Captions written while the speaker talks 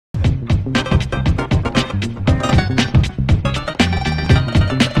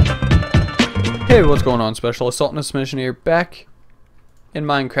Hey, what's going on, Special Assault in this mission here, back in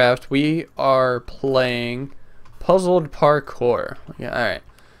Minecraft. We are playing Puzzled Parkour. Yeah, alright.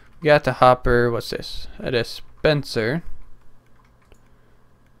 We got the hopper, what's this? A dispenser.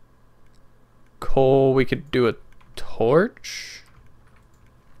 Coal, we could do a torch?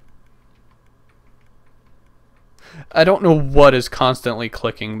 I don't know what is constantly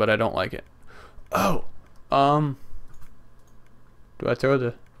clicking, but I don't like it. Oh, do I throw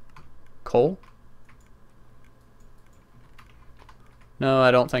the coal? No,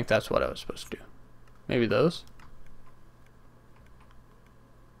 I don't think that's what I was supposed to do. Maybe those?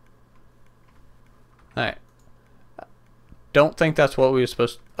 Alright. Don't think that's what we were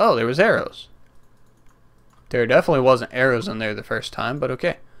supposed to... Oh, there was arrows. There definitely wasn't arrows in there the first time, but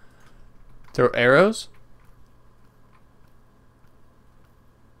okay. Throw arrows?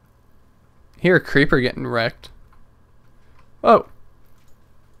 Hear a creeper getting wrecked. Oh!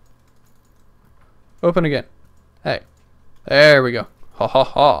 Open again. Hey. There we go. Ha ha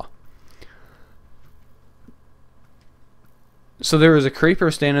ha. So there was a creeper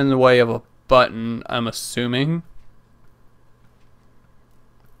standing in the way of a button, I'm assuming.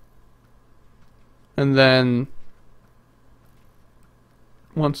 And then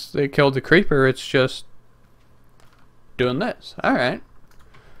once they killed the creeper, it's just doing this. Alright.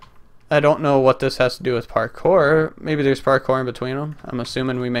 I don't know what this has to do with parkour. Maybe there's parkour in between them. I'm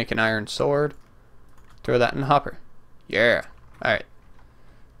assuming we make an iron sword. Throw that in the hopper. Yeah. Alright.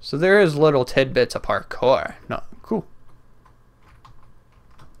 So there is little tidbits of parkour. No, cool.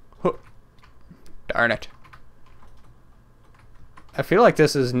 Huh. Darn it. I feel like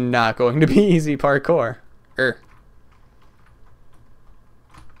this is not going to be easy parkour.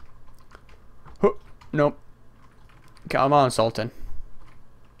 Huh. Nope. Come on, Sultan.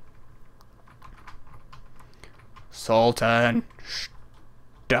 Sultan.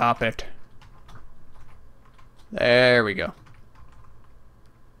 Stop it. There we go.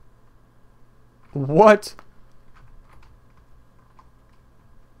 What?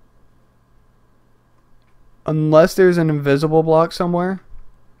 Unless there's an invisible block somewhere.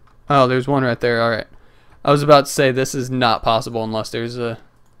 Oh, there's one right there. Alright. I was about to say this is not possible unless there's a...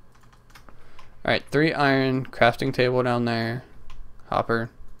 Alright, 3 iron. Crafting table down there. Hopper.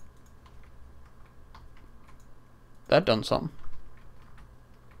 That done something.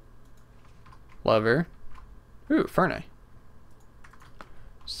 Lever. Ooh, Fernay.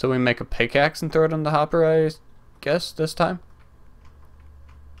 So we make a pickaxe and throw it in the hopper, I guess, this time?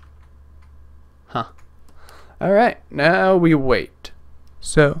 Huh. Alright, now we wait.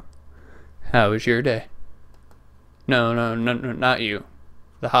 So, how was your day? No, not you.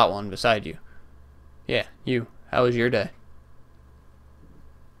 The hot one beside you. Yeah, you. How was your day?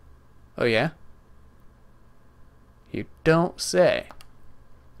 Oh, yeah? You don't say.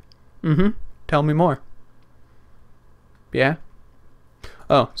 Mm-hmm. Tell me more. Yeah?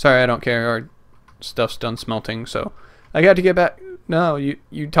 Oh, sorry, I don't care. Our stuff's done smelting, so I got to get back. No, you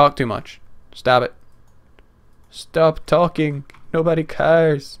talk too much. Stop it. Stop talking. Nobody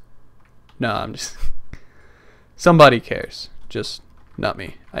cares. No, I'm just... Somebody cares. Just not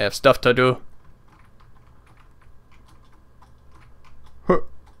me. I have stuff to do. Huh.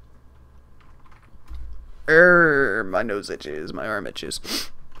 My nose itches. My arm itches.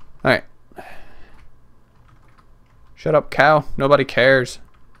 Alright. Shut up, cow. Nobody cares.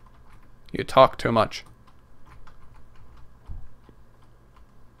 You talk too much.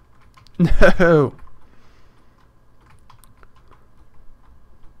 No.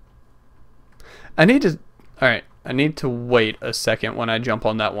 I need to... Alright. I need to wait a second when I jump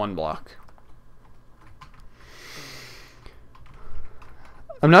on that one block.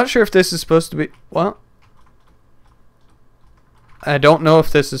 I'm not sure if this is supposed to be... Well... I don't know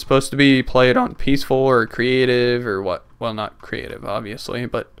if this is supposed to be played on peaceful or creative or what. Well, not creative, obviously,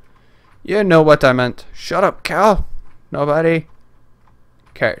 but you know what I meant. Shut up, cow. Nobody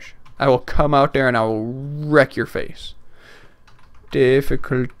cares. I will come out there and I will wreck your face.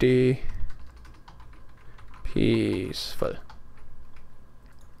 Difficulty. Peaceful.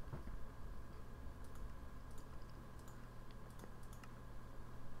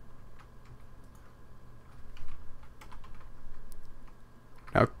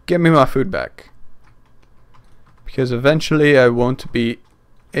 Now give me my food back. Because eventually I won't be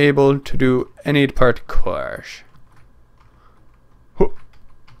able to do any parkour.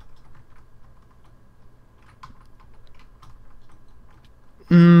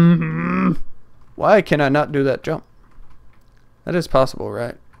 Why can I not do that jump? That is possible,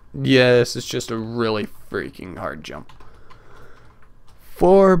 right? Yes, it's just a really freaking hard jump.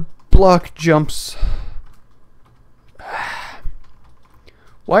 4 block jumps.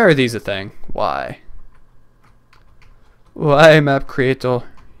 Why are these a thing? Why? Why, map creator?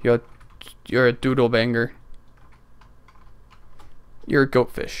 You're a doodle banger. You're a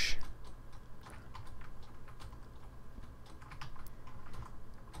goatfish.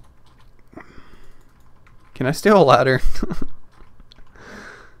 Can I steal a ladder?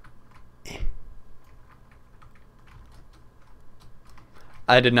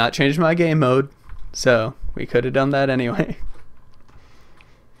 I did not change my game mode, so we could have done that anyway.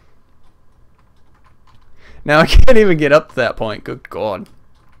 Now I can't even get up to that point. Good God.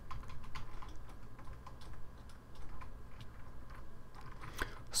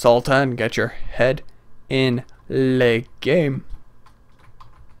 Sultan, get your head in the game.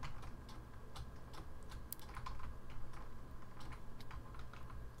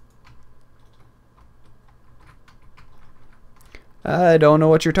 I don't know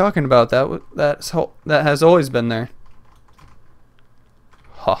what you're talking about. That has always been there.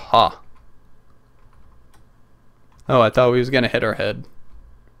 Ha ha. Oh, I thought we was gonna hit our head.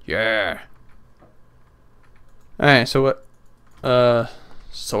 Yeah. Alright, so what?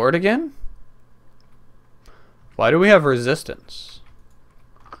 Sword again? Why do we have resistance?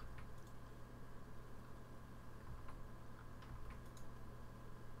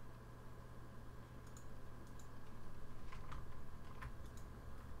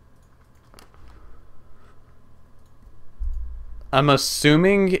 I'm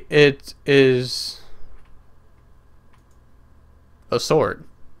assuming it is a sword.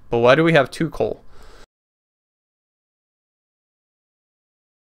 But why do we have 2 coal?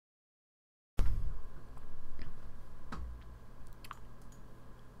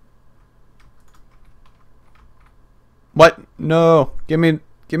 What? No. Give me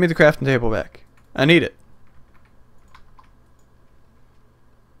the crafting table back. I need it.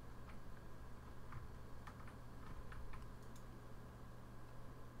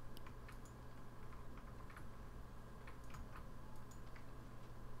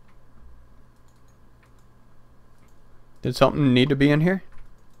 Did something need to be in here?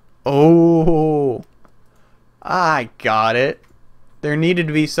 Oh, I got it. There needed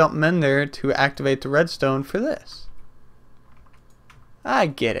to be something in there to activate the redstone for this. I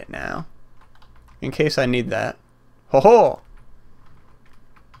get it now. In case I need that. Ho ho!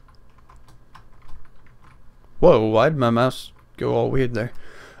 Whoa, why'd my mouse go all weird there?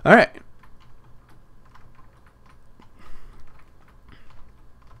 Alright.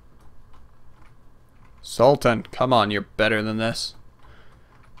 Sultan, come on, you're better than this.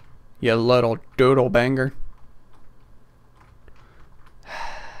 You little doodle banger.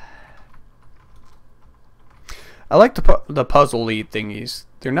 I like the puzzle-y thingies.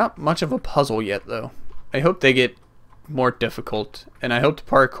 They're not much of a puzzle yet, though. I hope they get more difficult, and I hope the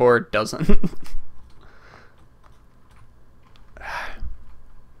parkour doesn't.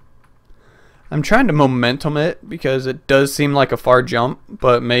 I'm trying to momentum it because it does seem like a far jump,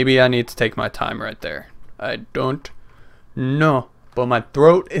 but maybe I need to take my time right there. I don't know, but my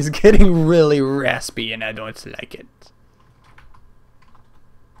throat is getting really raspy and I don't like it.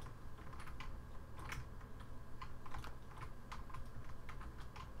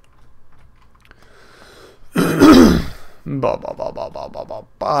 Ba ba ba ba ba ba ba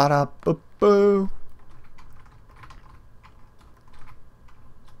ba da ba boo.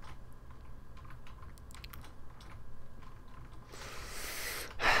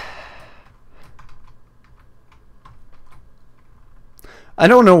 I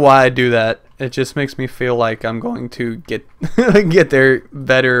don't know why I do that. It just makes me feel like I'm going to get get there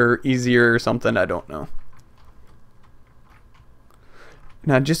better, easier or something. I don't know.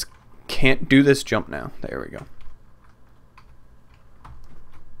 And I just can't do this jump now. There we go.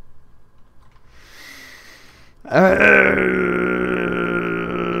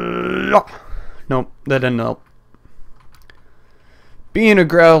 Nope, that didn't help. Being a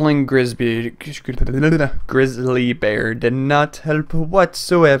growling grizzly bear did not help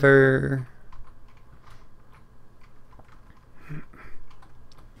whatsoever.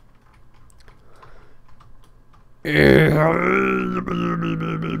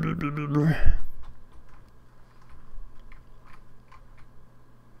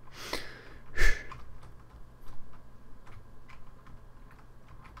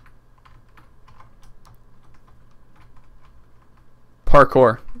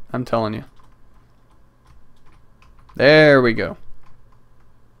 Parkour, I'm telling you. There we go.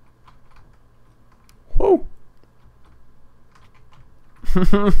 Whoa.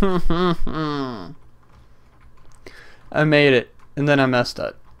 I made it, and then I messed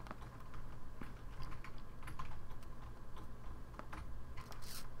up.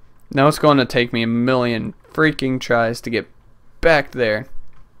 Now it's going to take me a million freaking tries to get back there.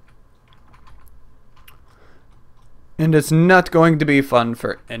 And it's not going to be fun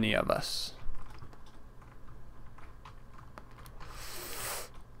for any of us.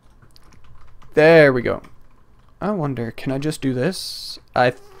 There we go. I wonder, can I just do this? I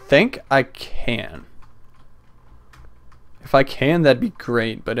think I can. If I can, that'd be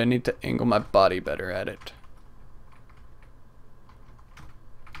great, but I need to angle my body better at it.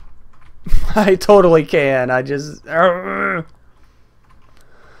 I totally can. I just... Alright,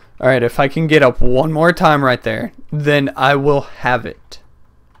 if I can get up one more time right there, then I will have it.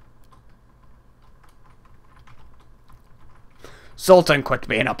 Sultan, quit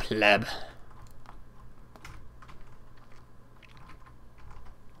being a pleb.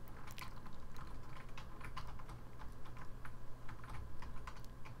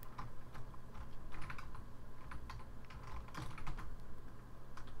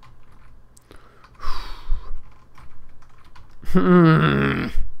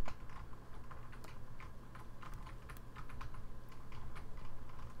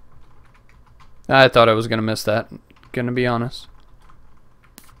 I thought I was gonna miss that, gonna be honest.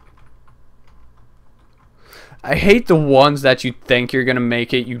 I hate the ones that you think you're gonna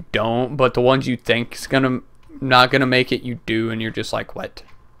make it, you don't, but the ones you think is not gonna make it, you do, and you're just like, what?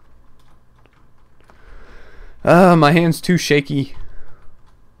 My hand's too shaky.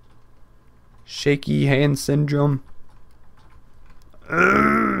 Shaky hand syndrome.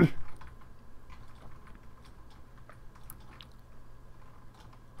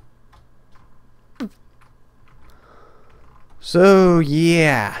 So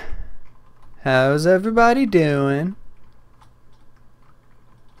yeah, how's everybody doing?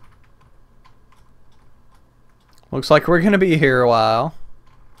 Looks like we're gonna be here a while.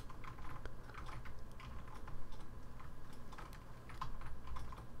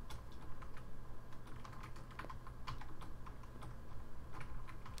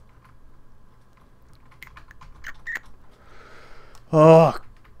 Oh,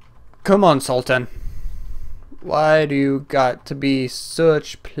 come on, Sultan. Why do you got to be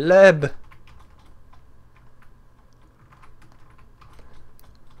such pleb?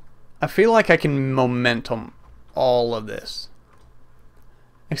 I feel like I can momentum all of this.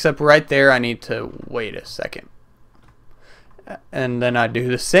 Except right there I need to wait a second. And then I do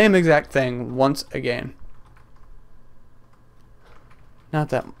the same exact thing once again. Not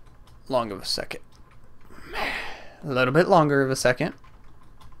that long of a second. A little bit longer of a second.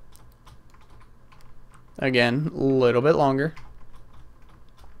 Again, a little bit longer.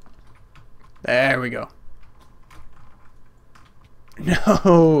 There we go.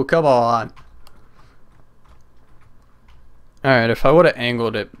 No, come on. Alright, if I would have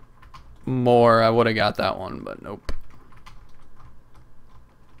angled it more, I would have got that one, but nope.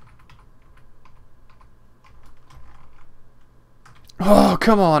 Oh,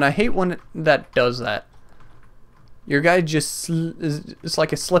 come on. I hate when that does that. Your guy just it's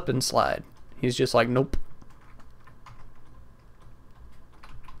like a slip and slide. He's just like, nope.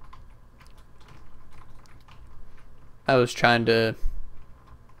 I was trying to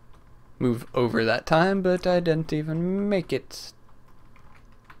move over that time, but I didn't even make it.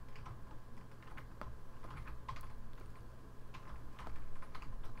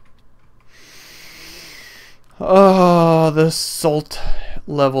 Oh, the salt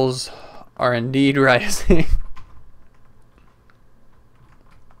levels are indeed rising.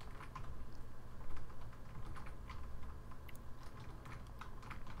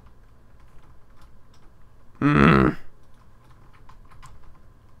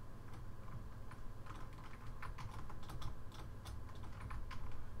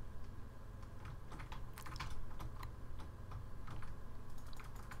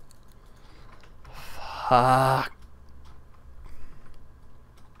 Fuck.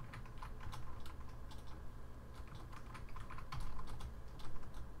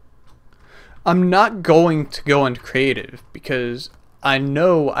 I'm not going to go into creative because I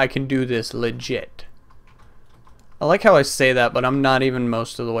know I can do this legit. I like how I say that, but I'm not even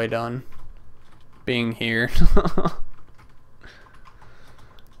most of the way done being here.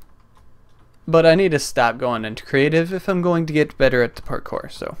 But I need to stop going into creative if I'm going to get better at the parkour,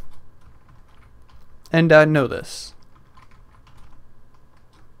 so. And I know this.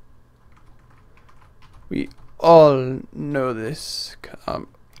 We all know this. Come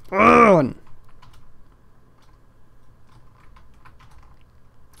on.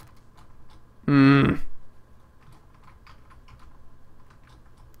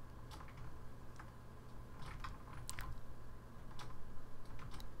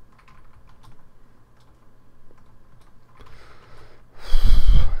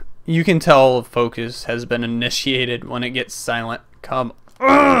 You can tell focus has been initiated when it gets silent. Come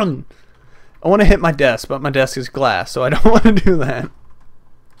on! I want to hit my desk, but my desk is glass, so I don't want to do that.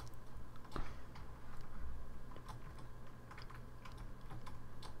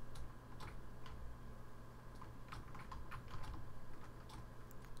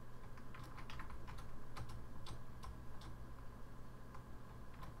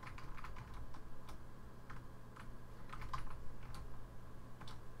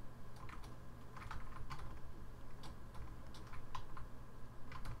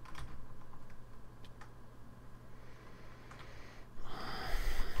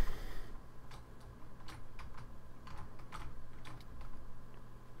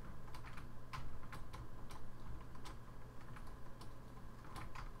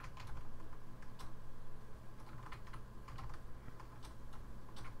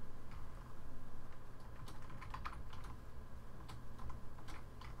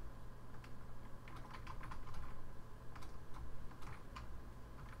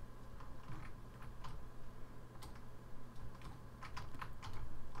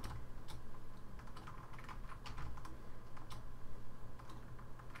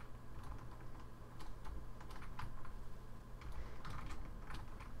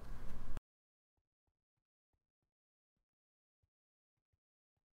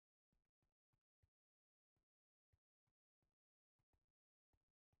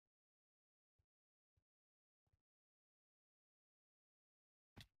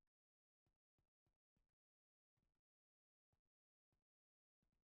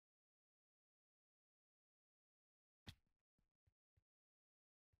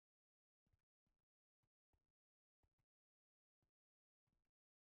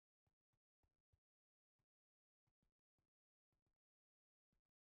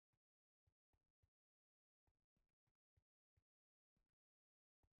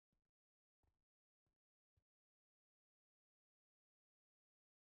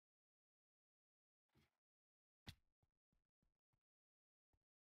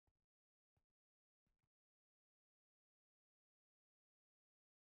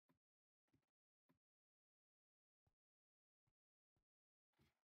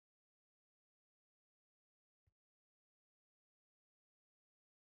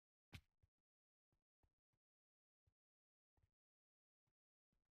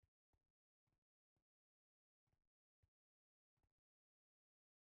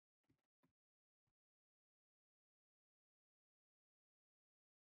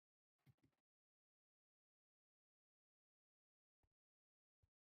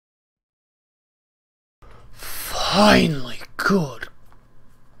 Finally, good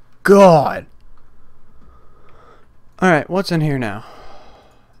God. Alright, what's in here now?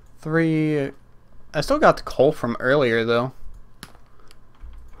 3... I still got the coal from earlier, though.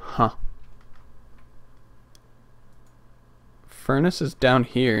 Huh. Furnace is down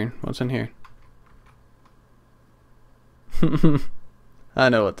here. What's in here? I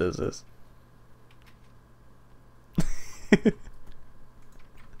know what this is.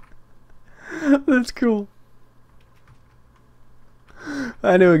 That's cool.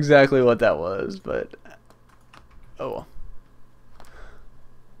 I knew exactly what that was, but oh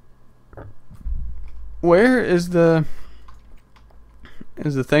well. Where is the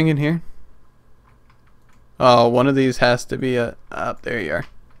thing in here? Oh, one of these has to be up there you are.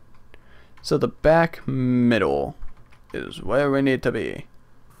 So the back middle is where we need to be.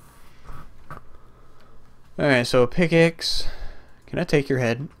 Alright, so a pickaxe. Can I take your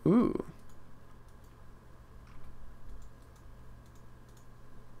head? Ooh.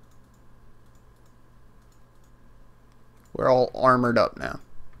 We're all armored up now.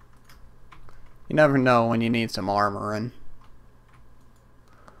 You never know when you need some armoring.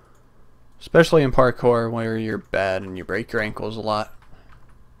 Especially in parkour where you're bad and you break your ankles a lot.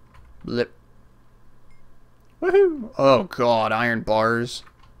 Blip. Woohoo! Oh god, iron bars.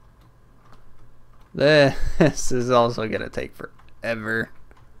 This is also gonna take forever.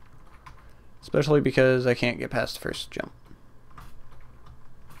 Especially because I can't get past the first jump.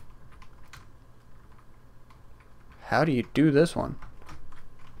 How do you do this one?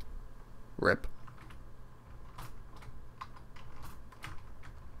 Rip.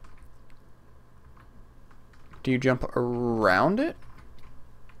 Do you jump around it?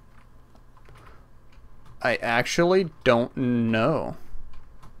 I actually don't know.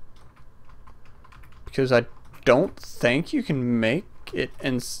 Because I don't think you can make it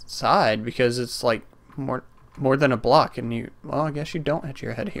inside because it's like more than a block and you, well, I guess you don't hit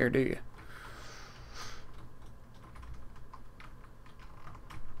your head here, do you?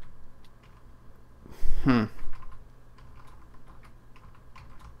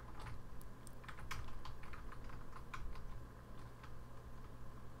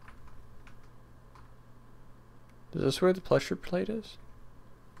 Is this where the pressure plate is?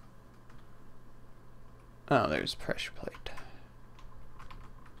 Oh, there's pressure plate.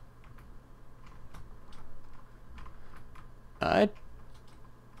 I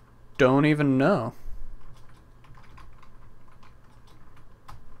don't even know.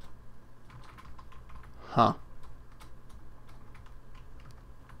 Huh.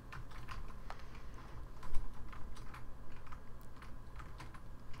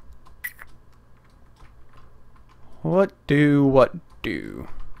 What do?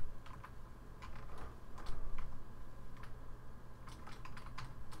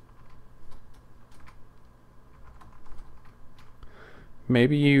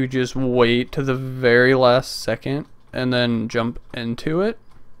 Maybe you just wait to the very last second and then jump into it.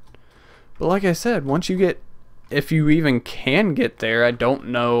 But like I said, once you get, if you even can get there, I don't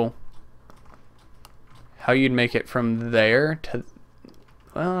know how you'd make it from there to,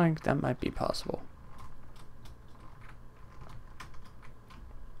 well, that might be possible.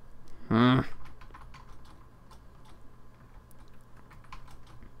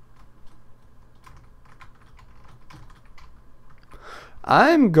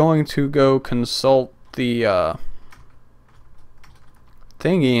 I'm going to go consult the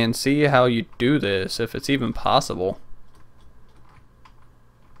thingy and see how you do this, if it's even possible.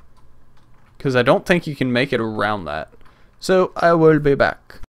 Because I don't think you can make it around that. So I will be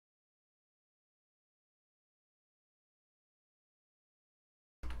back.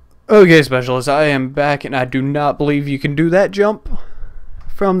 Okay, specialists, I am back, and I do not believe you can do that jump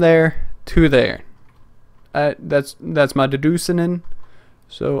from there to there. That's my deducing.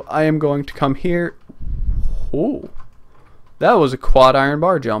 So I am going to come here. Oh, that was a quad iron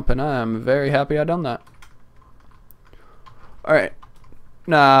bar jump, and I am very happy I done that. All right,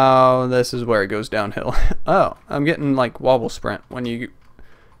 now this is where it goes downhill. Oh, I'm getting like wobble sprint when you,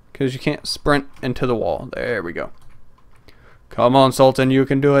 because you can't sprint into the wall. There we go. Come on, Sultan, you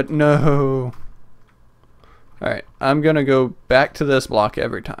can do it. No. Alright, I'm going to go back to this block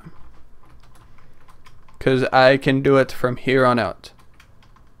every time. Because I can do it from here on out.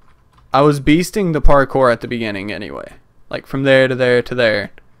 I was beasting the parkour at the beginning anyway. Like from there to there to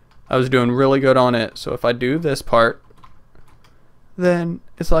there. I was doing really good on it. So if I do this part, then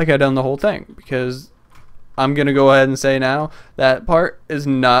it's like I done the whole thing. Because I'm going to go ahead and say now that part is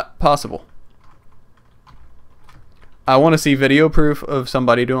not possible. I want to see video proof of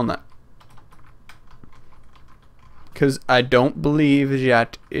somebody doing that. Because I don't believe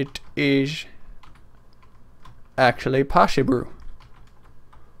that it is actually Impossibru.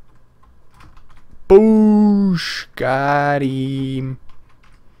 Boosh! Got him.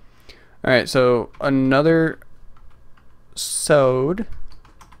 Alright, so another sewed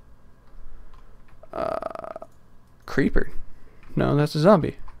creeper. No, that's a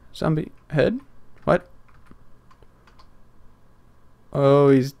zombie. Zombie head? What? Oh,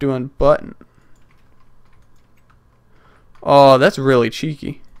 he's doing button. Oh, that's really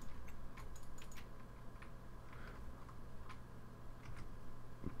cheeky.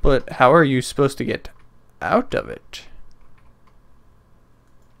 But how are you supposed to get out of it?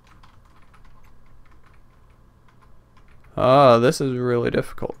 Oh, this is really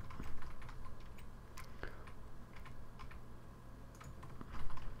difficult.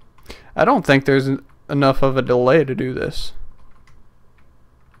 I don't think there's enough of a delay to do this.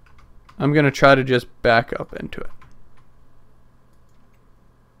 I'm going to try to just back up into it.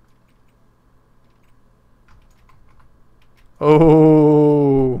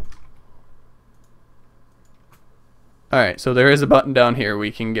 Oh. Alright, so there is a button down here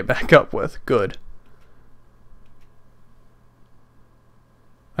we can get back up with. Good.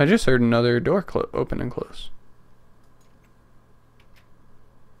 I just heard another door open and close.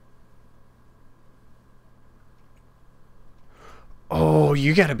 Oh,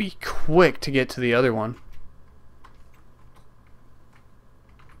 you gotta be quick to get to the other one.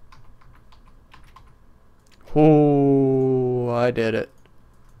 Oh, I did it.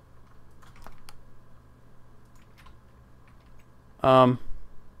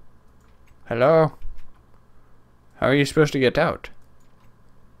 Hello? How are you supposed to get out?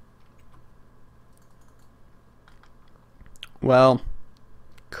 Well,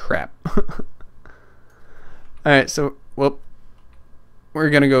 crap. Alright, so, well, we're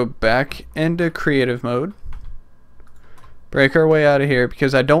gonna go back into creative mode. Break our way out of here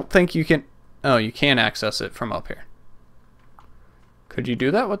because I don't think you can. Oh, you can access it from up here. Could you do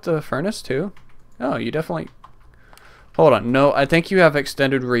that with the furnace too? Oh, you definitely. Hold on. No, I think you have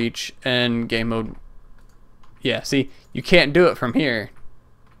extended reach and game mode. Yeah, see, you can't do it from here.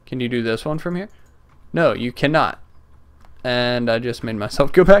 Can you do this one from here? No, you cannot. And I just made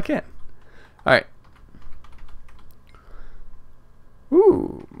myself go back in. Alright.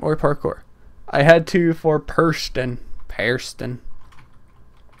 Ooh, more parkour. I had to for Perston.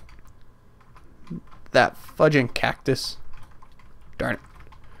 That fudging cactus. Darn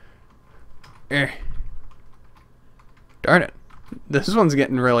it. Darn it. This one's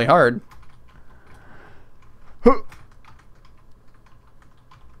getting really hard.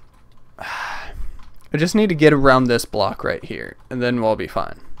 I just need to get around this block right here, and then we'll be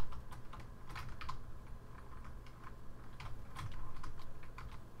fine.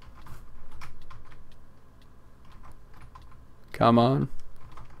 Come on.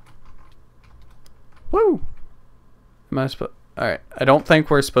 Woo! Am I supposed... Alright, I don't think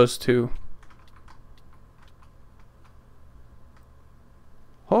we're supposed to...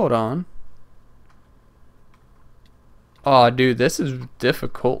 Hold on. Aw, dude, this is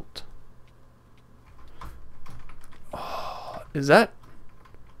difficult. Oh, is that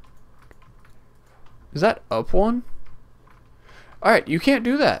up one? Alright, you can't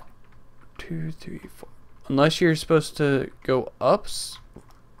do that. 2, 3, 4. Unless you're supposed to go ups.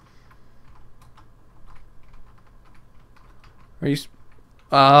 Are you...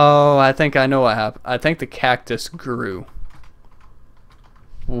 Oh, I think I know what happened. I think the cactus grew.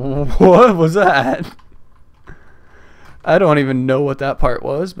 What was that? I don't even know what that part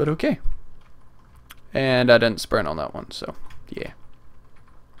was, but okay. And I didn't sprint on that one, so yeah.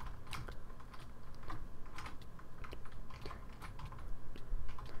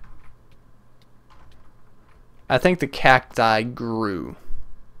 I think the cacti grew.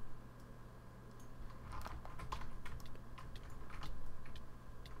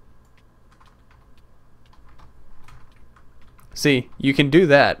 See, you can do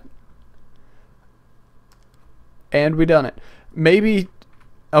that. And we done it. Maybe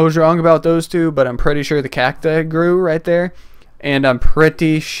I was wrong about those two, but I'm pretty sure the cacti grew right there. And I'm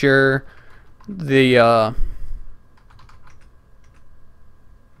pretty sure the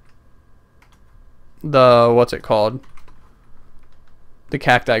what's it called? The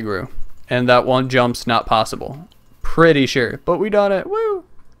cacti grew. And that one jump's not possible. Pretty sure. But we done it. Woo!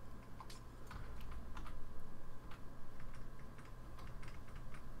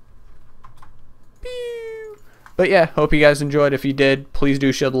 But yeah, hope you guys enjoyed. If you did, please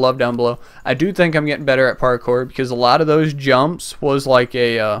do show the love down below. I do think I'm getting better at parkour because a lot of those jumps was like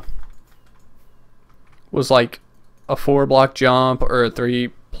a 4-block jump or a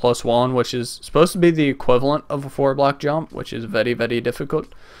 3+1, which is supposed to be the equivalent of a 4-block jump, which is very, very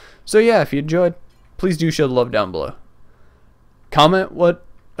difficult. So yeah, if you enjoyed, please do show the love down below. Comment what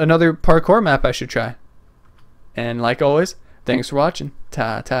another parkour map I should try. And like always, thanks for watching.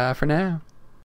 Ta-ta for now.